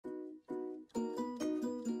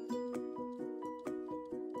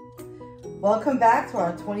Welcome back to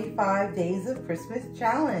our 25 Days of Christmas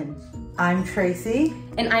Challenge. I'm Tracy.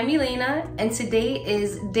 And I'm Elena, and today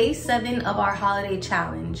is day 7 of our holiday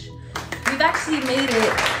challenge. We've actually made it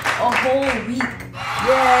a whole week.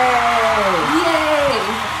 Yay!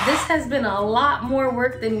 Yay! This has been a lot more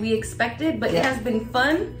work than we expected, but it has been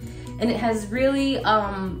fun, and it has really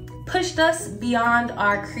pushed us beyond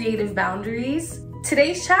our creative boundaries.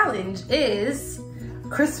 Today's challenge is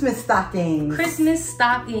Christmas stockings. Christmas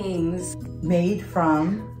stockings. Made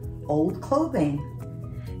from old clothing.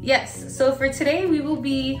 Yes, so for today we will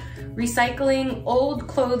be recycling old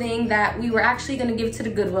clothing that we were actually gonna give to the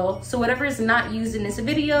Goodwill. So whatever is not used in this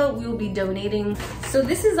video, we will be donating. So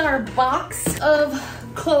this is our box of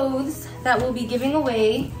clothes that we'll be giving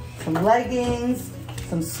away. Some leggings,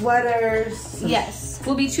 some sweaters. Yes,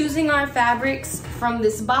 we'll be choosing our fabrics from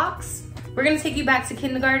this box. We're gonna take you back to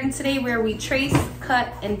kindergarten today where we trace,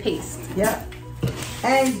 cut, and paste. Yep.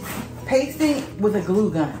 And pasting with a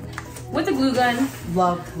glue gun. With a glue gun.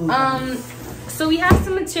 Love glue guns. So we have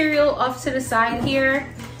some material off to the side here.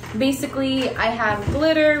 Basically, I have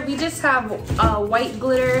glitter. We just have white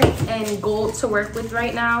glitter and gold to work with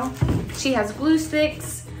right now. She has glue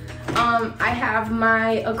sticks. I have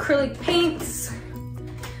my acrylic paints.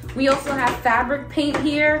 We also have fabric paint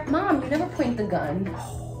here. Mom, you never point the gun.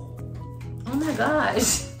 Oh my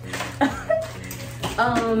gosh.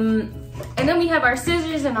 And then we have our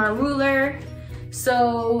scissors and our ruler.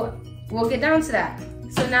 So we'll get down to that.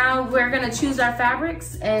 So now we're gonna choose our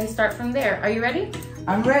fabrics and start from there. Are you ready?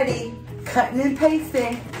 I'm ready. Cutting and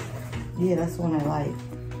pasting. Yeah, that's the one I like.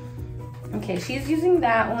 Okay, she's using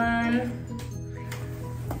that one.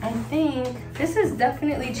 I think this is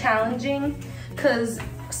definitely challenging because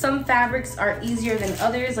some fabrics are easier than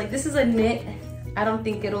others. Like this is a knit. I don't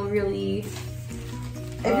think it'll really...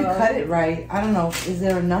 If you cut it right, I don't know, is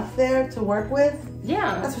there enough there to work with?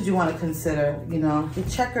 Yeah. That's what you want to consider, you know. The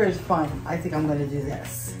checker is fun. I think I'm gonna do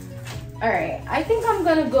this. All right, I think I'm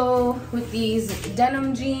gonna go with these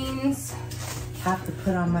denim jeans. Have to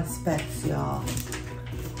put on my specs, y'all.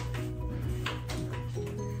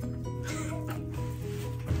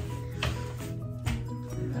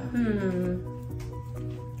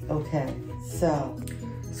 Okay, so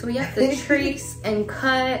we have to trace and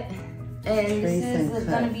cut, and this is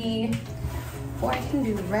gonna be, or I can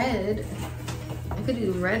do red. I could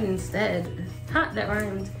do red instead. Ha, that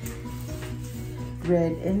rhymed.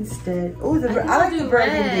 Red instead. Oh, I like the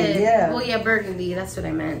burgundy, red. yeah. Well, yeah, burgundy, that's what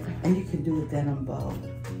I meant. And you can do a denim bow.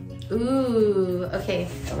 Ooh, okay.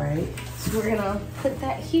 All right. So we're gonna put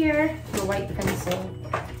that here, the white pencil.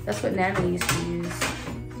 That's what Nana used to use.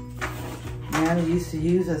 Nana used to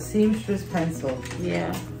use a seamstress pencil.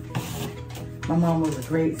 Yeah. My mom was a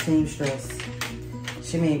great seamstress.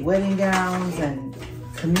 She made wedding gowns and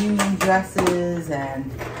communion dresses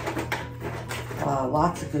and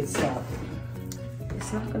lots of good stuff.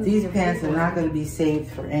 It's not gonna These pants are not going to be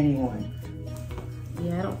saved for anyone.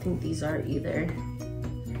 Yeah, I don't think these are either.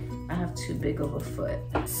 I have too big of a foot.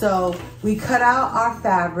 So we cut out our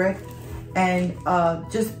fabric, and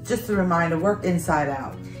just a reminder, work inside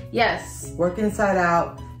out. Yes. Work inside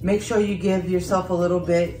out. Make sure you give yourself a little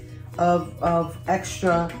bit of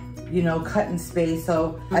extra, you know, cutting space.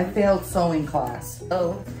 So I failed sewing class.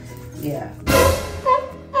 Oh. Yeah.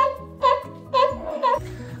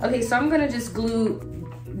 Okay, so I'm gonna just glue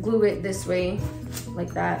it this way,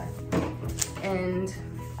 like that. And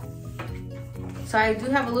so I do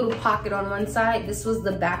have a little pocket on one side. This was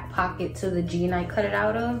the back pocket to the jean I cut it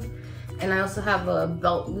out of. And I also have a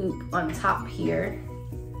belt loop on top here.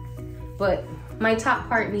 But my top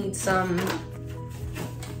part needs some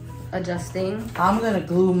adjusting. I'm gonna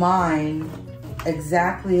glue mine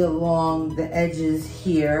exactly along the edges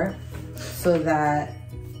here so that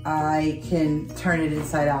I can turn it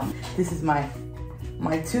inside out. This is my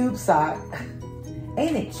tube sock.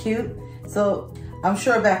 Ain't it cute? So I'm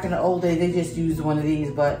sure back in the old days they just used one of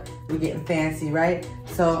these, but we're getting fancy, right?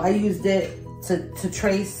 So I used it to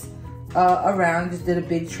trace around, just did a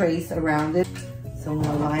big trace around it. So I'm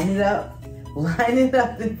gonna line it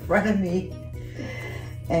up in front of me,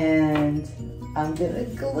 and I'm gonna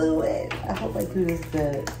glue it. I hope I do this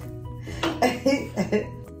good.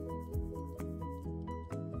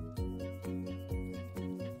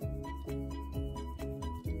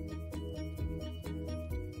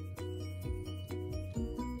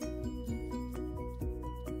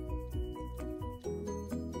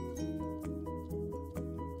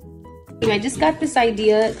 I just got this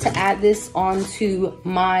idea to add this onto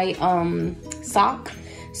my sock.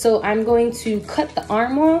 So I'm going to cut the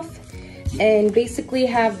arm off and basically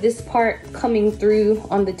have this part coming through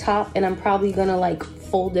on the top, and I'm probably gonna like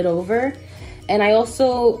fold it over. And I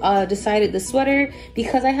also decided the sweater,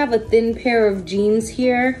 because I have a thin pair of jeans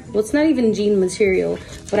here. Well, it's not even jean material,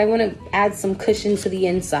 but I want to add some cushion to the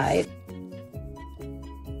inside.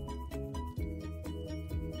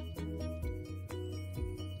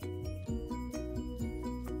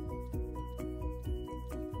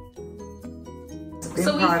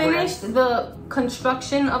 So we finished the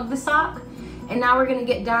construction of the sock, and now we're gonna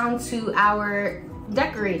get down to our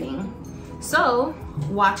decorating. So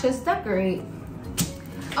watch us decorate.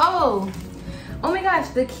 Oh my gosh,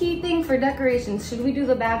 the key thing for decorations. Should we do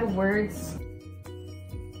the bag of words?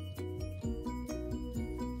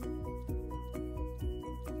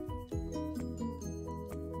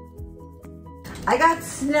 I got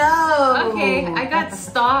snow. Okay, I got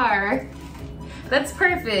star. That's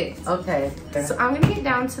perfect. Okay. So I'm gonna get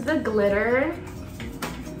down to the glitter.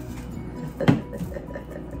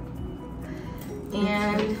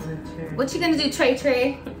 And what you gonna do,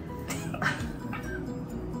 Trey?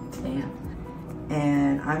 Damn.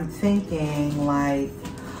 And I'm thinking like,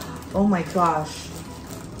 oh my gosh,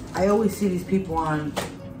 I always see these people on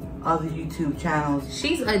other YouTube channels.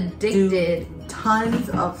 She's addicted. Do tons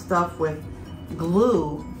of stuff with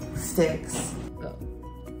glue sticks.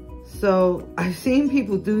 So I've seen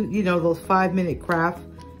people do, you know, those 5-minute craft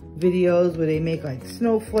videos where they make like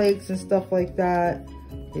snowflakes and stuff like that.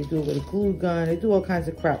 They do it with a glue gun. They do all kinds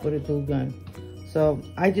of crap with a glue gun. So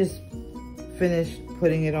I just finished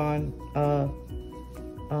putting it on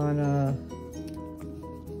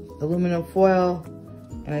aluminum foil,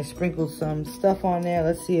 and I sprinkled some stuff on there.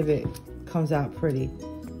 Let's see if it comes out pretty.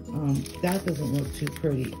 That doesn't look too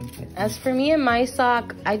pretty. As for me and my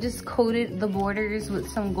sock, I just coated the borders with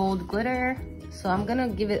some gold glitter. So I'm gonna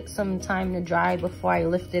give it some time to dry before I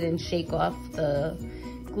lift it and shake off the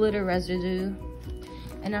glitter residue.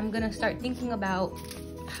 And I'm gonna start thinking about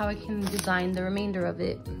how I can design the remainder of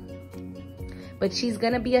it. But she's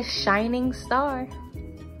gonna be a shining star.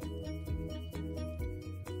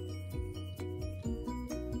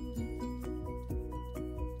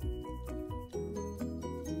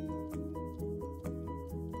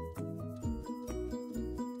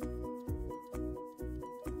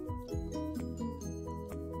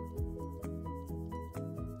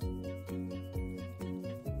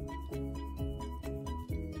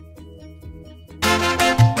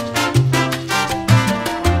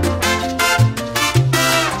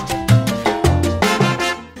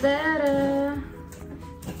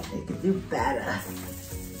 Do better.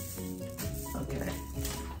 Okay.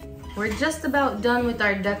 We're just about done with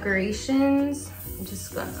our decorations. I'm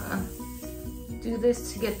just gonna do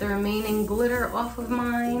this to get the remaining glitter off of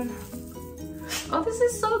mine. Oh, this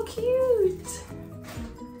is so cute.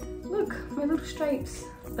 Look, my little stripes.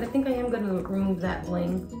 But I think I am gonna remove that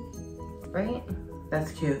bling, right?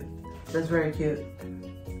 That's cute. That's very cute.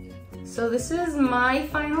 So this is my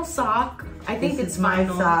final sock. I think it's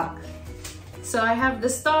final. My sock. So I have the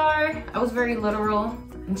star. I was very literal,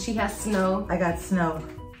 and she has snow. I got snow.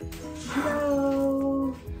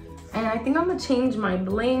 Snow. And I think I'm gonna change my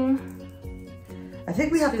bling. I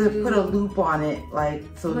think we have to put a loop on it, like,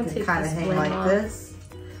 so it can kind of hang like this.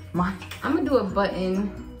 I'm gonna do a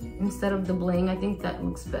button instead of the bling. I think that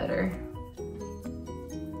looks better.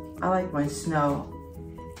 I like my snow.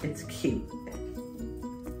 It's cute.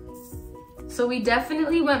 So we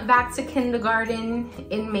definitely went back to kindergarten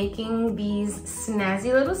in making these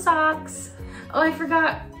snazzy little socks. Oh, I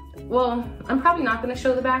forgot. Well, I'm probably not gonna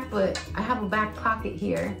show the back, but I have a back pocket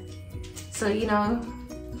here. So, you know,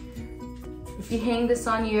 if you hang this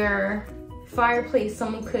on your fireplace,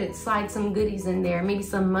 someone could slide some goodies in there, maybe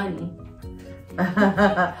some money.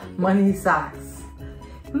 Money socks.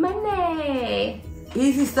 Money.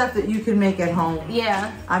 Easy stuff that you can make at home.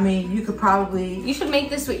 Yeah. I mean, you could probably... You should make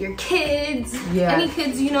this with your kids. Yeah. Any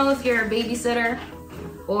kids, you know, if you're a babysitter.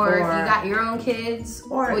 Or if you got your own kids.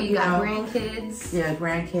 Or you got grandkids. Yeah,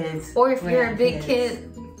 grandkids. Or if you're a big kid.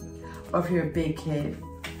 Or if you're a big kid.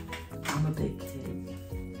 I'm a big kid.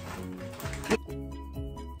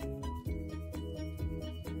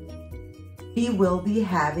 We will be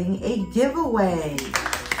having a giveaway.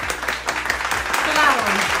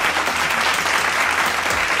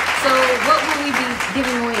 So what will we be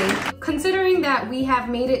giving away? Considering that we have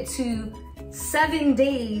made it to 7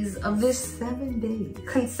 days of this 7 days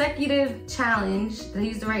consecutive challenge. Did I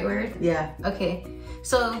use the right word? Yeah. Okay.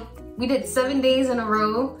 So we did 7 days in a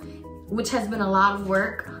row, which has been a lot of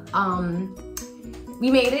work.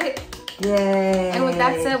 We made it. Yay. And with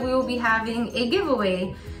that said, we will be having a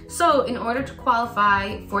giveaway. So in order to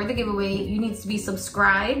qualify for the giveaway, you need to be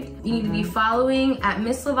subscribed. You need to be following at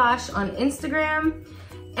Miss.Lavache on Instagram.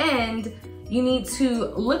 And you need to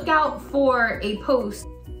look out for a post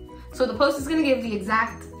So the post is gonna give the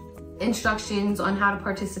exact instructions on how to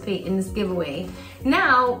participate in this giveaway.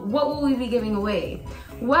 Now, what will we be giving away?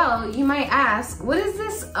 Well, you might ask, what is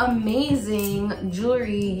this amazing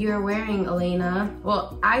jewelry you're wearing, Elena?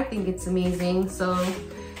 Well, I think it's amazing. So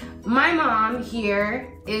my mom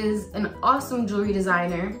here is an awesome jewelry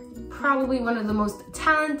designer, probably one of the most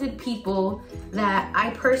talented people that I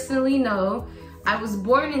personally know. I was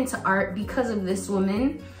born into art because of this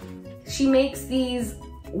woman. She makes these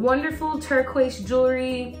wonderful turquoise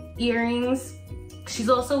jewelry, earrings. She's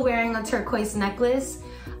also wearing a turquoise necklace.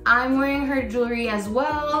 I'm wearing her jewelry as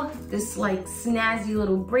well, this like snazzy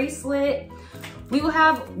little bracelet. We will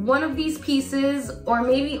have one of these pieces, or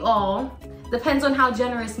maybe all, depends on how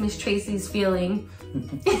generous Miss Tracy's feeling.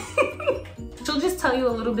 She'll just tell you a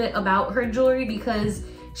little bit about her jewelry because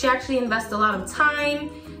she actually invests a lot of time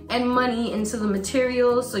and money into the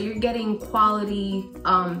materials, so you're getting quality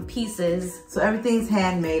pieces. So everything's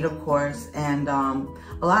handmade, of course, and a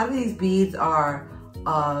lot of these beads are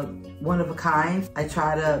one of a kind. I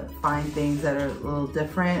try to find things that are a little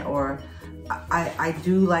different, or I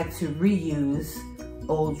do like to reuse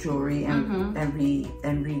old jewelry and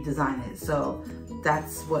redesign it. So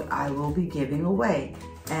that's what I will be giving away,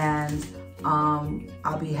 and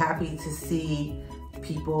I'll be happy to see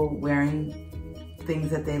people wearing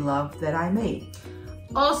things that they love that I made.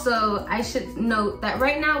 Also, I should note that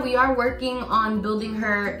right now we are working on building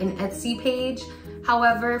her an Etsy page.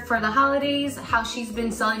 However, for the holidays, how she's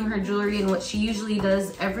been selling her jewelry and what she usually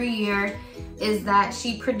does every year is that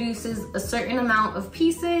she produces a certain amount of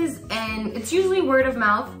pieces, and it's usually word of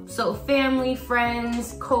mouth. So family,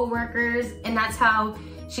 friends, co-workers, and that's how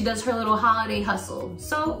she does her little holiday hustle.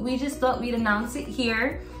 So we just thought we'd announce it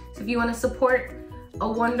here. So if you want to support a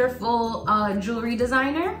wonderful jewelry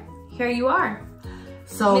designer, here you are.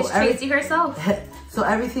 So Miss Tracy herself. So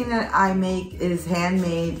everything that I make is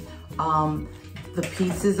handmade. The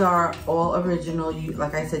pieces are all original.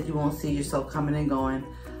 Like I said, you won't see yourself coming and going.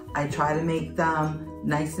 I try to make them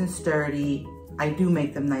nice and sturdy. I do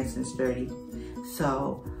make them nice and sturdy.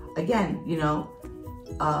 So again, you know,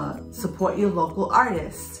 support your local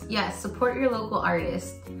artists. Yes, support your local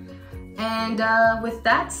artist. And with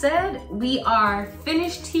that said, we are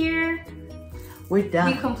finished here. We're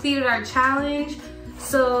done. We completed our challenge.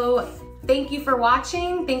 So thank you for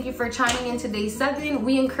watching. Thank you for chiming into day 7.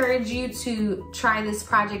 We encourage you to try this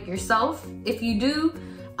project yourself. If you do,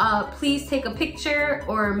 please take a picture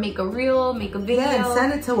or make a reel, make a video. Yeah, and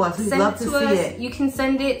send it to us. We'd love to see it. You can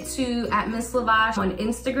send it to @Miss.Lavache on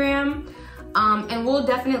Instagram, and we'll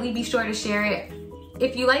definitely be sure to share it.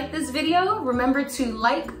 If you like this video, remember to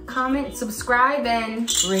like, comment, subscribe,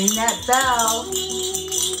 and ring that bell.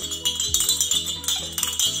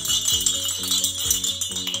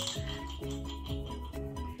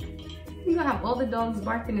 You're gonna have all the dogs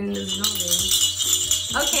barking in this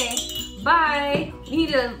building. Okay, bye. We need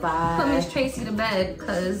to put Miss Tracy to bed,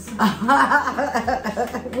 because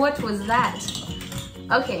what was that?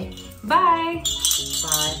 Okay, bye.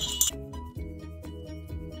 Bye.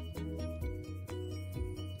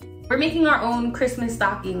 We're making our own Christmas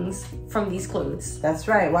stockings from these clothes. That's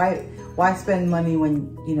right. Why spend money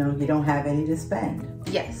when, you know, you don't have any to spend?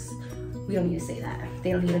 Yes. We don't need to say that.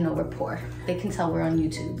 They don't need to know we're poor. They can tell we're on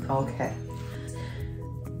YouTube. Okay.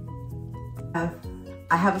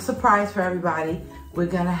 I have a surprise for everybody. We're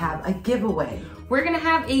gonna have a giveaway. We're gonna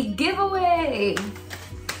have a giveaway.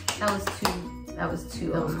 That was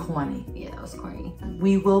corny. Yeah, that was corny.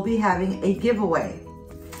 We will be having a giveaway.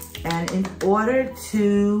 And in order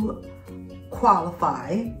to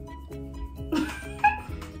qualify,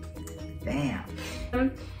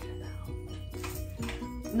 damn.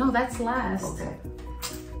 No, that's last. Okay.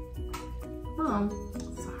 Mom,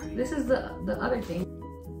 Sorry. this is the other thing.